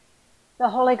The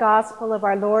Holy Gospel of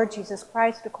our Lord Jesus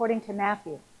Christ according to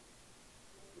Matthew.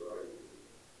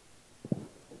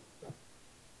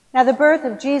 Now the birth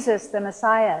of Jesus, the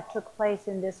Messiah, took place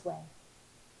in this way.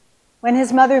 When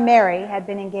his mother Mary had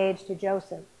been engaged to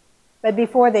Joseph, but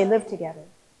before they lived together,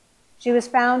 she was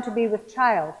found to be with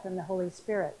child from the Holy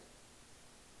Spirit.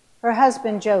 Her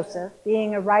husband Joseph,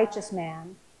 being a righteous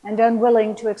man and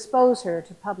unwilling to expose her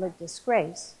to public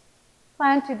disgrace,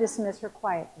 planned to dismiss her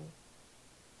quietly.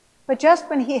 But just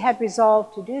when he had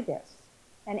resolved to do this,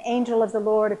 an angel of the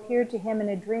Lord appeared to him in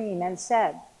a dream and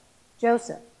said,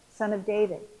 "Joseph, son of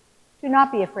David, do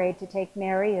not be afraid to take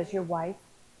Mary as your wife,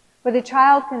 for the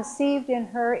child conceived in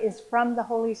her is from the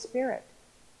Holy Spirit.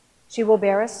 She will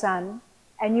bear a son,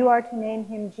 and you are to name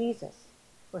him Jesus,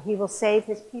 for he will save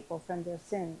his people from their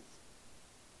sins."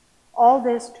 All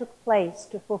this took place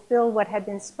to fulfill what had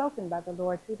been spoken by the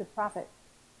Lord through the prophet.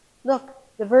 "Look,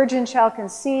 the virgin shall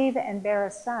conceive and bear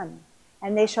a son,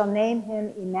 and they shall name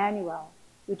him Emmanuel,"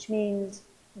 which means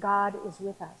God is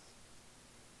with us.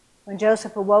 When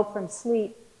Joseph awoke from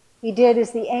sleep, he did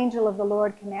as the angel of the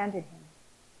Lord commanded him.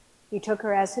 He took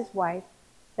her as his wife,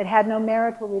 but had no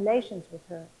marital relations with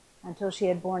her until she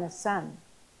had borne a son,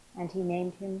 and he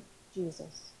named him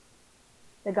Jesus.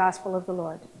 The Gospel of the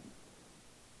Lord.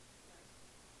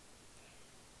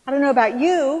 I don't know about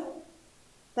you,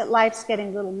 but life's getting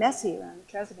a little messy around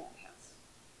the Trezeguet house.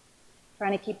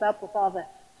 Trying to keep up with all the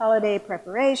holiday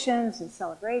preparations and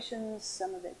celebrations,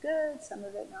 some of it good, some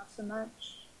of it not so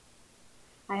much.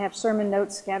 I have sermon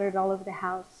notes scattered all over the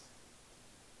house,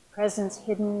 presents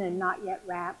hidden and not yet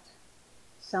wrapped,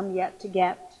 some yet to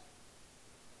get.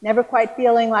 Never quite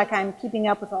feeling like I'm keeping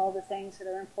up with all the things that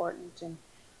are important and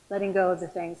letting go of the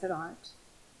things that aren't.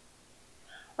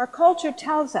 Our culture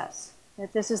tells us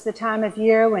that this is the time of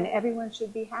year when everyone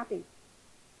should be happy.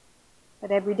 But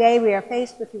every day we are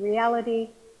faced with the reality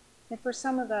that for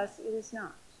some of us it is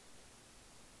not.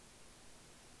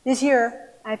 This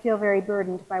year, I feel very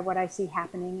burdened by what I see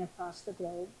happening across the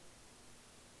globe.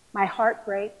 My heart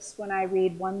breaks when I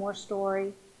read one more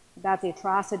story about the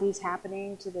atrocities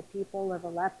happening to the people of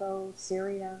Aleppo,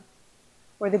 Syria,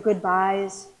 or the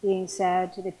goodbyes being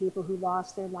said to the people who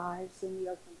lost their lives in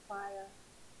the open fire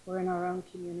or in our own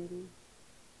community.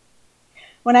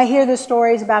 When I hear the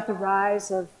stories about the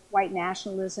rise of white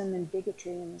nationalism and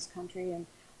bigotry in this country and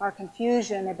our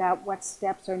confusion about what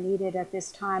steps are needed at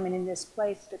this time and in this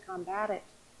place to combat it,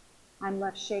 I'm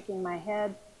left shaking my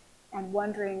head and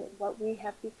wondering what we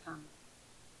have become.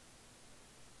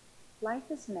 Life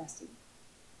is messy.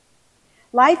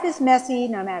 Life is messy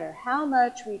no matter how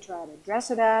much we try to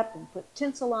dress it up and put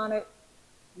tinsel on it,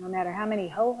 no matter how many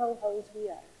ho-ho-hos we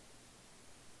utter.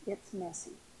 It's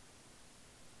messy.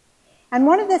 And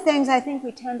one of the things I think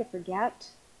we tend to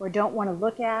forget or don't want to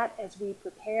look at as we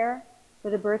prepare for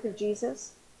the birth of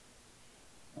Jesus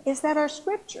is that our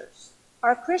scriptures,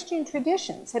 our Christian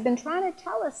traditions, have been trying to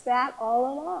tell us that all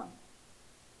along.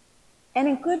 And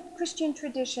in good Christian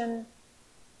tradition,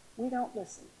 we don't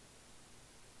listen.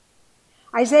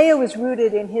 Isaiah was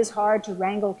rooted in his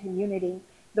hard-to-wrangle community,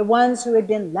 the ones who had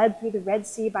been led through the Red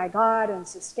Sea by God and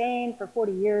sustained for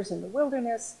 40 years in the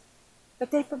wilderness. But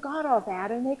they forgot all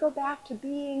that, and they go back to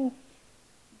being,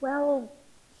 well,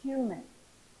 human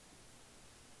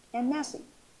and messy.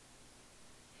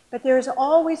 But there is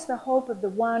always the hope of the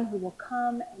one who will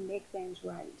come and make things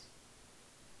right.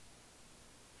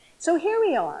 So here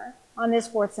we are on this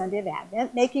fourth Sunday of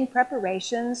Advent, making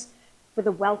preparations for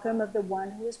the welcome of the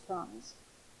one who is promised.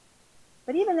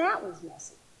 But even that was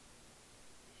messy.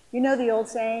 You know the old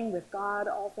saying, with God,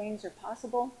 all things are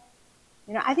possible?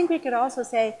 I think we could also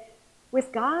say,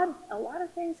 with God, a lot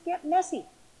of things get messy.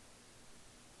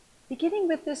 Beginning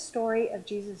with this story of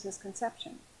Jesus'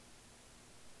 conception.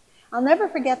 I'll never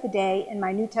forget the day in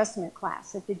my New Testament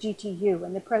class at the GTU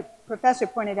when the professor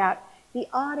pointed out the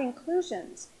odd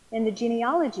inclusions in the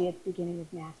genealogy at the beginning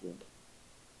of Matthew.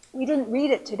 We didn't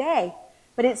read it today,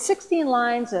 but it's 16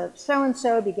 lines of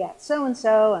so-and-so begat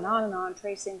so-and-so, and on,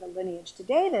 tracing the lineage to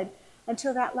David,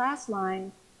 until that last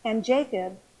line, and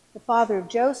Jacob, the father of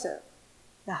Joseph,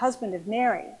 the husband of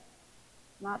Mary,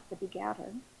 not the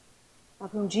begatter,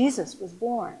 of whom Jesus was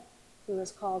born, who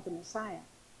is called the Messiah.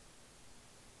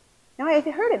 Now, I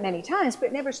had heard it many times,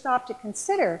 but never stopped to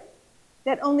consider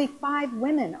that only 5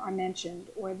 women are mentioned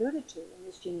or alluded to in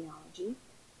this genealogy: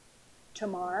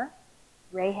 Tamar,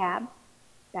 Rahab,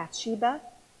 Bathsheba,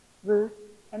 Ruth,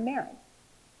 and Mary.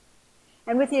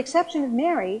 And with the exception of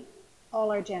Mary,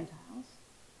 all are Gentiles.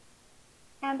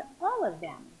 And all of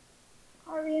them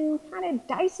are in kind of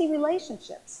dicey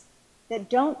relationships that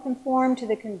don't conform to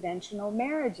the conventional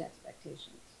marriage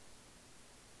expectations.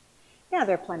 Now,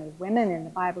 there are plenty of women in the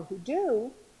Bible who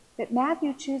do, but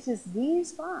Matthew chooses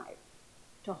these 5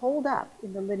 to hold up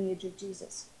in the lineage of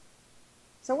Jesus.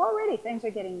 So already things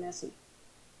are getting messy.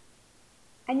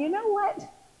 And you know what?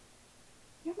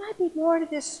 There might be more to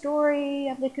this story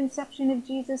of the conception of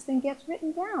Jesus than gets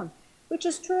written down, which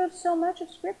is true of so much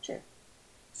of Scripture.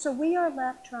 So we are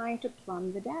left trying to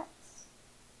plumb the depths.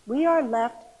 We are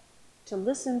left to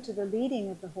listen to the leading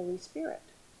of the Holy Spirit.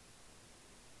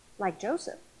 Like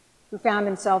Joseph, who found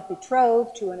himself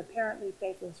betrothed to an apparently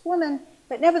faithless woman,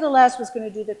 but nevertheless was going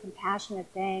to do the compassionate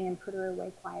thing and put her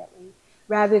away quietly,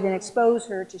 rather than expose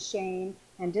her to shame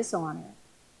and dishonor.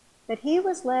 But he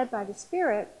was led by the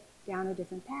Spirit down a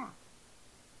different path.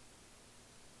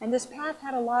 And this path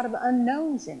had a lot of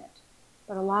unknowns in it,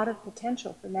 but a lot of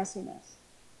potential for messiness.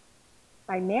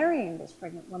 By marrying this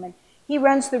pregnant woman, he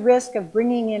runs the risk of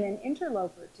bringing in an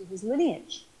interloper to his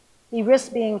lineage. He risks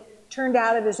being turned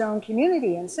out of his own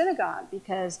community and synagogue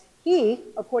because he,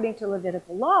 according to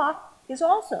Levitical law, is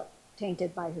also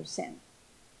tainted by her sin.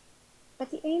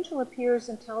 But the angel appears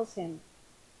and tells him,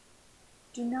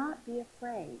 "Do not be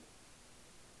afraid."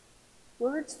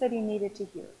 Words that he needed to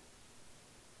hear,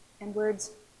 and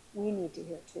words we need to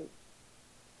hear too.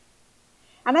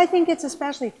 And I think it's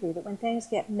especially true that when things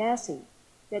get messy,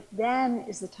 that then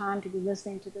is the time to be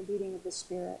listening to the leading of the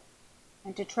Spirit,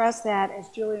 and to trust that, as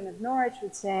Julian of Norwich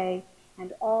would say,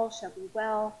 "And all shall be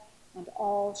well, and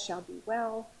all shall be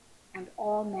well, and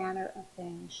all manner of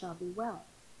things shall be well."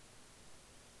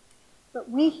 But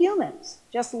we humans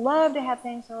just love to have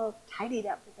things all tidied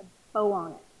up with a bow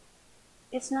on it.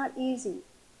 It's not easy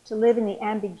to live in the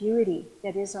ambiguity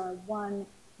that is our one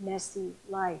messy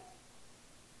life.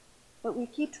 But we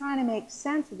keep trying to make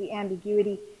sense of the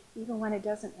ambiguity even when it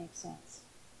doesn't make sense.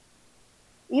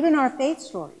 Even our faith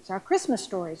stories, our Christmas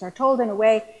stories, are told in a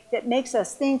way that makes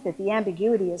us think that the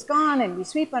ambiguity is gone and we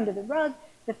sweep under the rug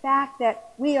the fact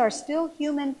that we are still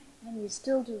human and we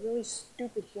still do really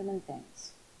stupid human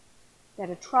things. That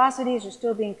atrocities are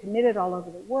still being committed all over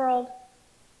the world.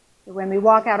 That when we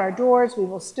walk out our doors, we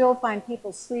will still find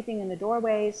people sleeping in the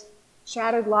doorways,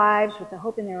 shattered lives with the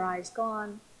hope in their eyes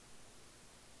gone.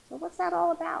 So what's that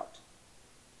all about?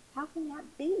 How can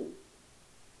that be?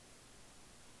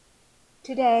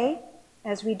 Today,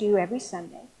 as we do every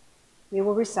Sunday, we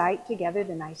will recite together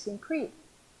the Nicene Creed.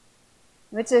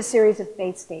 It's a series of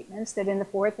faith statements that in the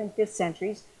 4th and 5th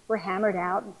centuries were hammered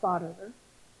out and fought over.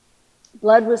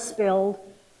 Blood was spilled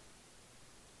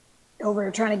over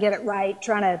trying to get it right,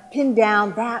 trying to pin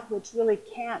down that which really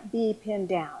can't be pinned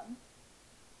down.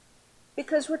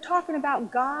 Because we're talking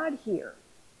about God here.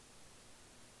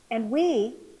 And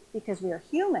we, because we are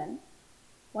human,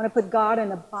 want to put God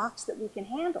in a box that we can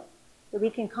handle, that we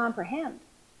can comprehend,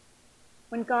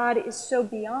 when God is so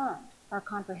beyond our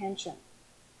comprehension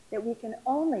that we can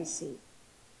only see,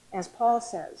 as Paul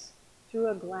says, through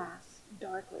a glass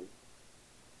darkly.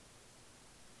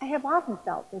 I have often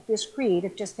felt that this creed,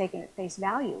 if just taken at face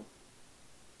value,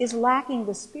 is lacking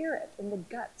the spirit and the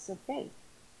guts of faith.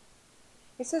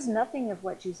 It says nothing of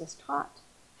what Jesus taught,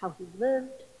 how he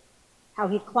lived, how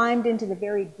he climbed into the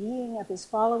very being of his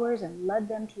followers and led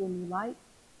them to a new life.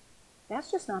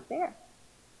 That's just not there.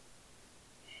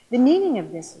 The meaning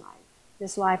of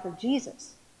this life of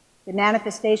Jesus, the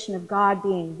manifestation of God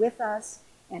being with us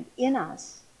and in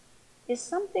us, is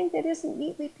something that isn't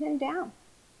neatly pinned down.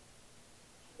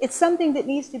 It's something that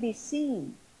needs to be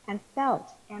seen and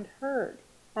felt and heard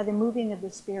by the moving of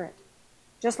the Spirit,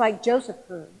 just like Joseph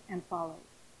heard and followed,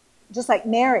 just like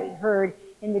Mary heard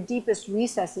in the deepest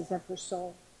recesses of her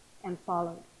soul and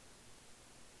followed.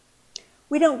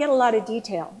 We don't get a lot of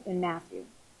detail in Matthew.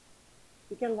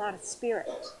 We get a lot of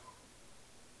spirit.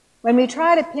 When we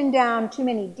try to pin down too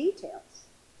many details,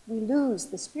 we lose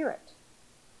the spirit.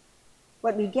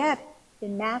 What we get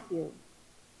in Matthew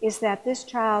is that this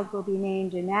child will be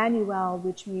named Emmanuel,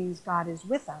 which means God is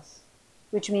with us,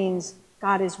 which means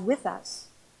God is with us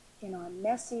in our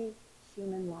messy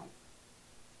human life.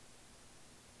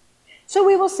 So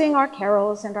we will sing our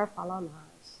carols and our falalas,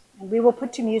 and we will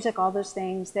put to music all those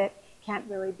things that can't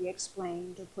really be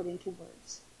explained or put into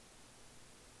words.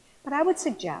 But I would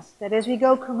suggest that as we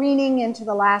go careening into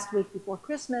the last week before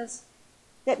Christmas,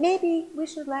 that maybe we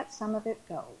should let some of it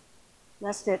go,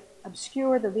 lest it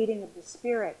obscure the leading of the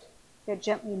Spirit that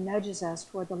gently nudges us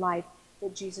toward the life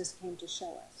that Jesus came to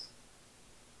show us.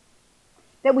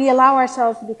 That we allow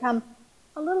ourselves to become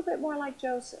a little bit more like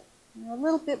Joseph, a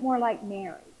little bit more like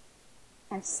Mary,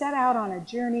 and set out on a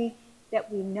journey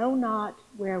that we know not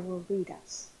where will lead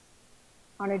us,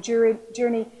 on a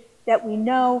journey that we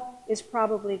know is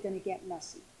probably going to get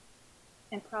messy,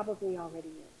 and probably already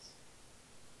is.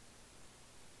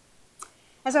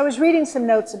 As I was reading some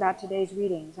notes about today's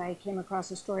readings, I came across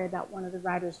a story about one of the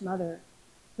writer's mother,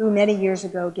 who many years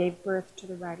ago gave birth to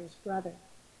the writer's brother.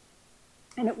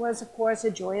 And it was, of course,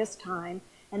 a joyous time,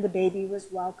 and the baby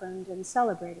was welcomed and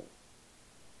celebrated.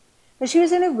 But she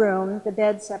was in a room, the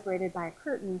bed separated by a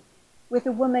curtain, with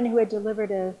a woman who had delivered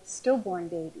a stillborn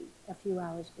baby a few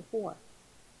hours before.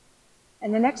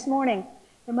 And the next morning,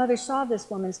 the mother saw this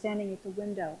woman standing at the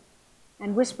window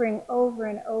and whispering over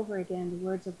and over again the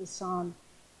words of the psalm,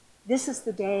 "This is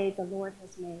the day the Lord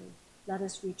has made. Let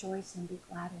us rejoice and be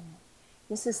glad in it.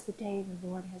 This is the day the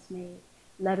Lord has made.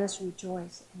 Let us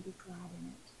rejoice and be glad in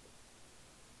it."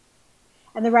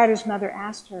 And the writer's mother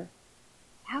asked her,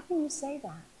 "How can you say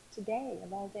that today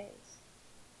of all days?"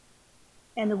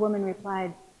 And the woman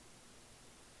replied,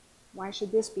 "Why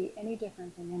should this be any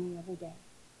different than any other day?"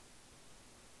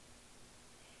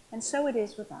 And so it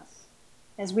is with us,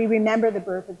 as we remember the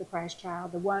birth of the Christ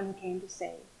child, the one who came to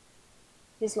save.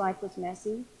 His life was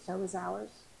messy, so is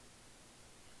ours.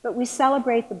 But we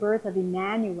celebrate the birth of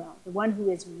Emmanuel, the one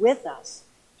who is with us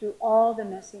through all the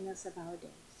messiness of our days.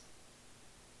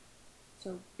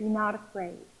 So be not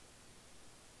afraid,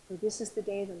 for this is the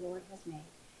day the Lord has made,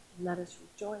 and let us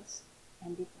rejoice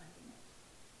and be glad in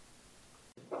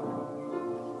it.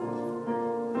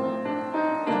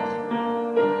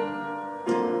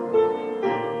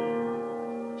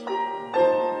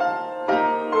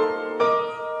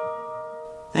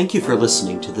 Thank you for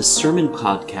listening to this sermon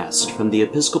podcast from the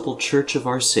Episcopal Church of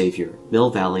Our Savior,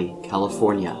 Mill Valley,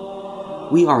 California.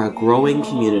 We are a growing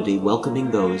community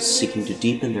welcoming those seeking to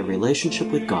deepen their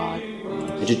relationship with God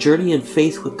and to journey in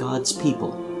faith with God's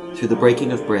people through the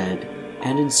breaking of bread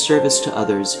and in service to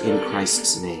others in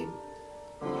Christ's name.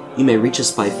 You may reach us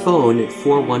by phone at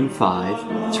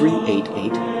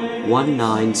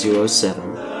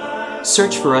 415-388-1907,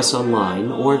 search for us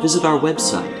online, or visit our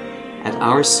website at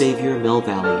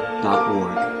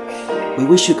oursaviormillvalley.org. We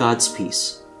wish you God's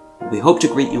peace. We hope to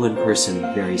greet you in person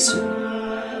very soon.